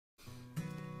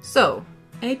So,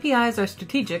 APIs are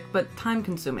strategic but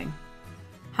time-consuming.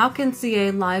 How can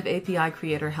CA Live API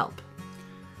Creator help?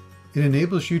 It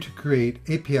enables you to create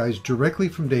APIs directly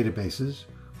from databases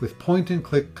with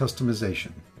point-and-click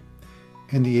customization.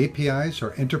 And the APIs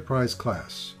are enterprise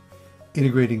class,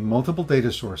 integrating multiple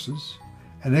data sources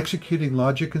and executing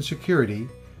logic and security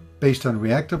based on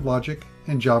Reactive Logic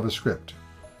and JavaScript.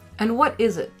 And what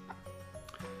is it?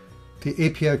 The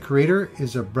API Creator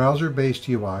is a browser-based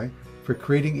UI for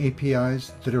creating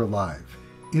APIs that are live,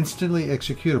 instantly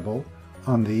executable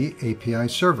on the API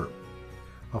server,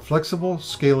 a flexible,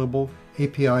 scalable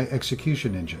API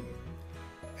execution engine.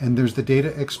 And there's the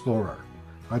Data Explorer,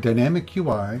 a dynamic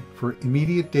UI for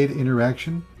immediate data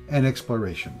interaction and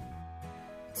exploration.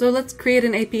 So let's create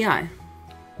an API.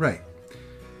 Right.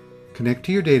 Connect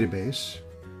to your database.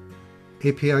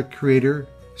 API Creator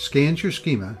scans your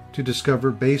schema to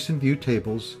discover base and view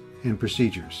tables and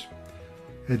procedures.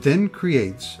 It then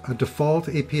creates a default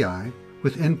API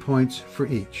with endpoints for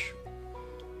each.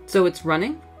 So it's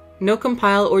running? No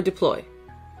compile or deploy?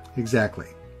 Exactly.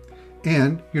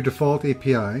 And your default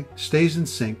API stays in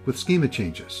sync with schema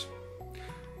changes.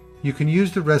 You can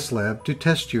use the REST lab to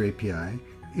test your API,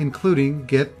 including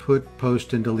get, put,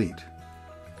 post, and delete.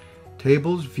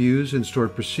 Tables, views, and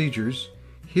stored procedures.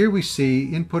 Here we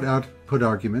see input-output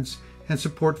arguments and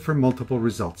support for multiple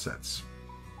result sets.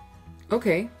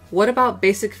 Okay, what about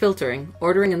basic filtering,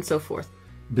 ordering, and so forth?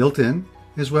 Built in,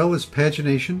 as well as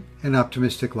pagination and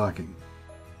optimistic locking.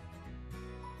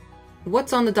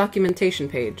 What's on the documentation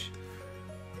page?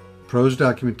 Prose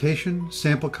documentation,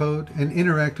 sample code, and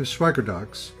interactive Swagger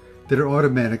docs that are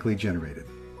automatically generated.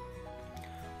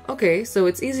 Okay, so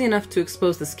it's easy enough to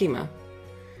expose the schema.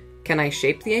 Can I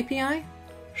shape the API?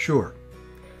 Sure.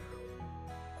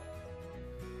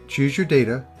 Choose your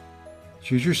data,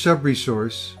 choose your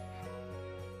sub-resource,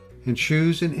 and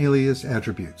choose an alias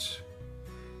attributes.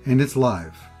 And it's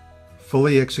live,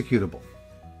 fully executable.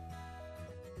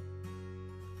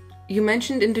 You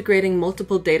mentioned integrating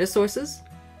multiple data sources?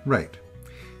 Right.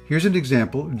 Here's an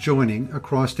example joining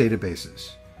across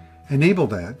databases. Enable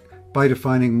that by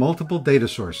defining multiple data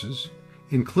sources,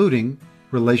 including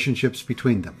relationships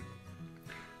between them.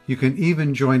 You can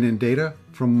even join in data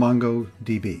from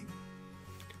MongoDB.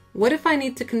 What if I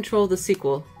need to control the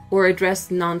SQL or address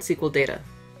non-SQL data?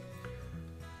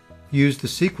 Use the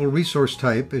SQL resource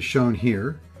type as shown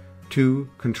here to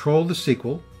control the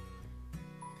SQL,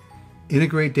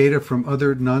 integrate data from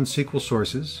other non-SQL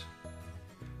sources,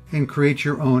 and create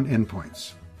your own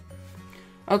endpoints.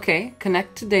 Okay,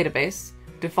 connect to database,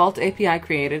 default API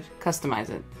created, customize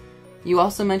it. You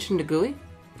also mentioned a GUI?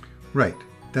 Right,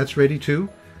 that's ready too.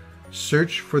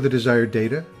 Search for the desired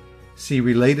data, see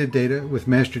related data with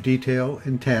master detail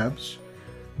and tabs,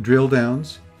 drill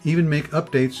downs, even make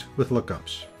updates with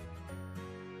lookups.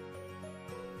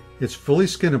 It's fully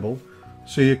skinnable,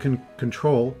 so you can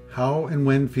control how and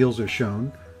when fields are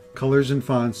shown, colors and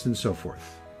fonts, and so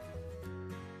forth.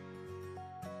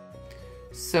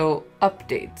 So,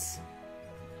 updates.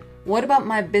 What about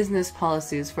my business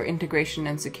policies for integration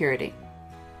and security?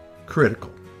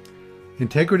 Critical.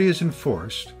 Integrity is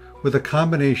enforced with a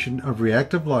combination of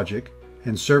reactive logic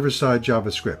and server-side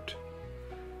JavaScript.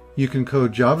 You can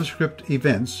code JavaScript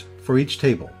events for each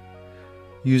table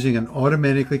using an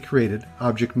automatically created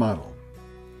object model.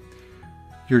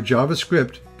 Your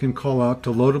JavaScript can call out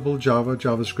to loadable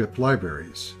JavaScript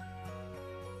libraries.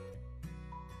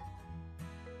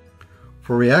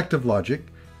 For reactive logic,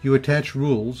 you attach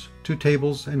rules to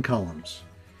tables and columns.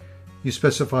 You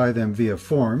specify them via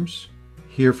forms,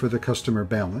 here for the customer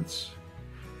balance,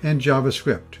 and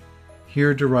JavaScript,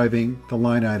 here deriving the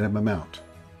line item amount.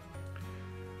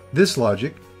 This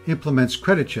logic implements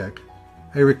credit check,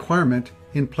 a requirement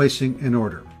in placing an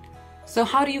order. So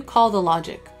how do you call the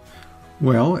logic?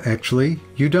 Well, actually,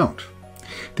 you don't.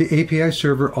 The API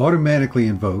server automatically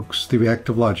invokes the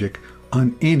reactive logic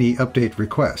on any update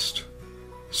request.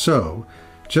 So,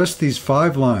 just these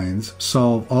 5 lines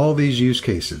solve all these use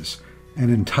cases, an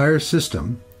entire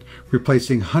system,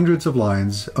 replacing hundreds of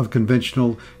lines of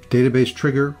conventional database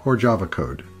trigger or Java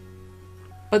code.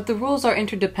 But the rules are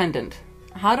interdependent.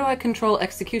 How do I control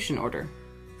execution order?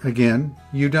 Again,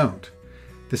 you don't.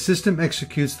 The system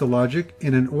executes the logic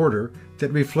in an order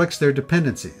that reflects their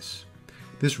dependencies.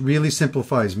 This really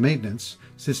simplifies maintenance,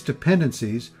 since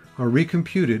dependencies are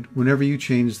recomputed whenever you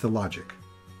change the logic.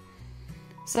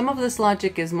 Some of this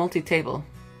logic is multi-table.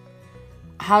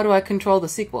 How do I control the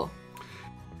SQL?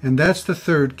 And that's the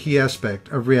third key aspect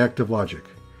of reactive logic.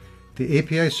 The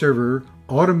API server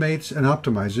automates and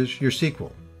optimizes your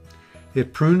SQL.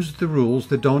 It prunes the rules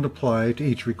that don't apply to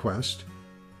each request,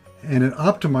 and it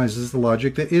optimizes the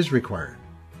logic that is required.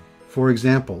 For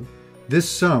example, this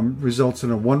sum results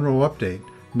in a one-row update,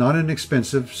 not an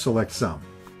expensive select sum.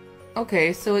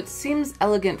 Okay, so it seems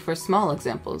elegant for small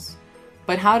examples,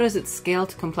 but how does it scale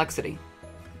to complexity?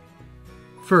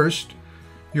 First,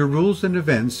 your rules and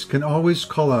events can always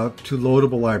call out to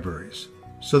loadable libraries,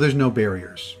 so there's no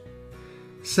barriers.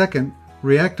 Second,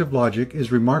 reactive logic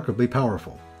is remarkably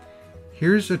powerful.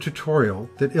 Here's a tutorial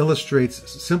that illustrates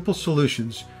simple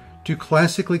solutions to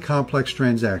classically complex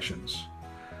transactions,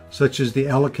 such as the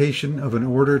allocation of an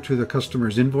order to the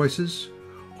customer's invoices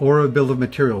or a bill of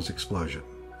materials explosion.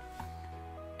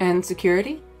 And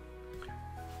security?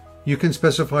 You can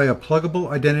specify a pluggable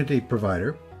identity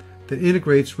provider that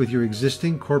integrates with your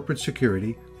existing corporate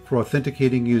security for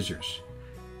authenticating users.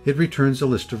 It returns a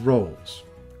list of roles.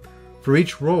 For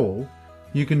each role,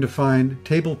 you can define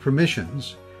table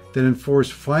permissions that enforce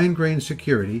fine-grained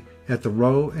security at the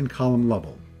row and column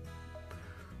level.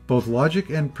 Both logic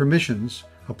and permissions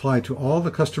apply to all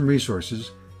the custom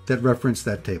resources that reference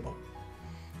that table.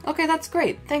 Okay, that's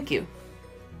great. Thank you.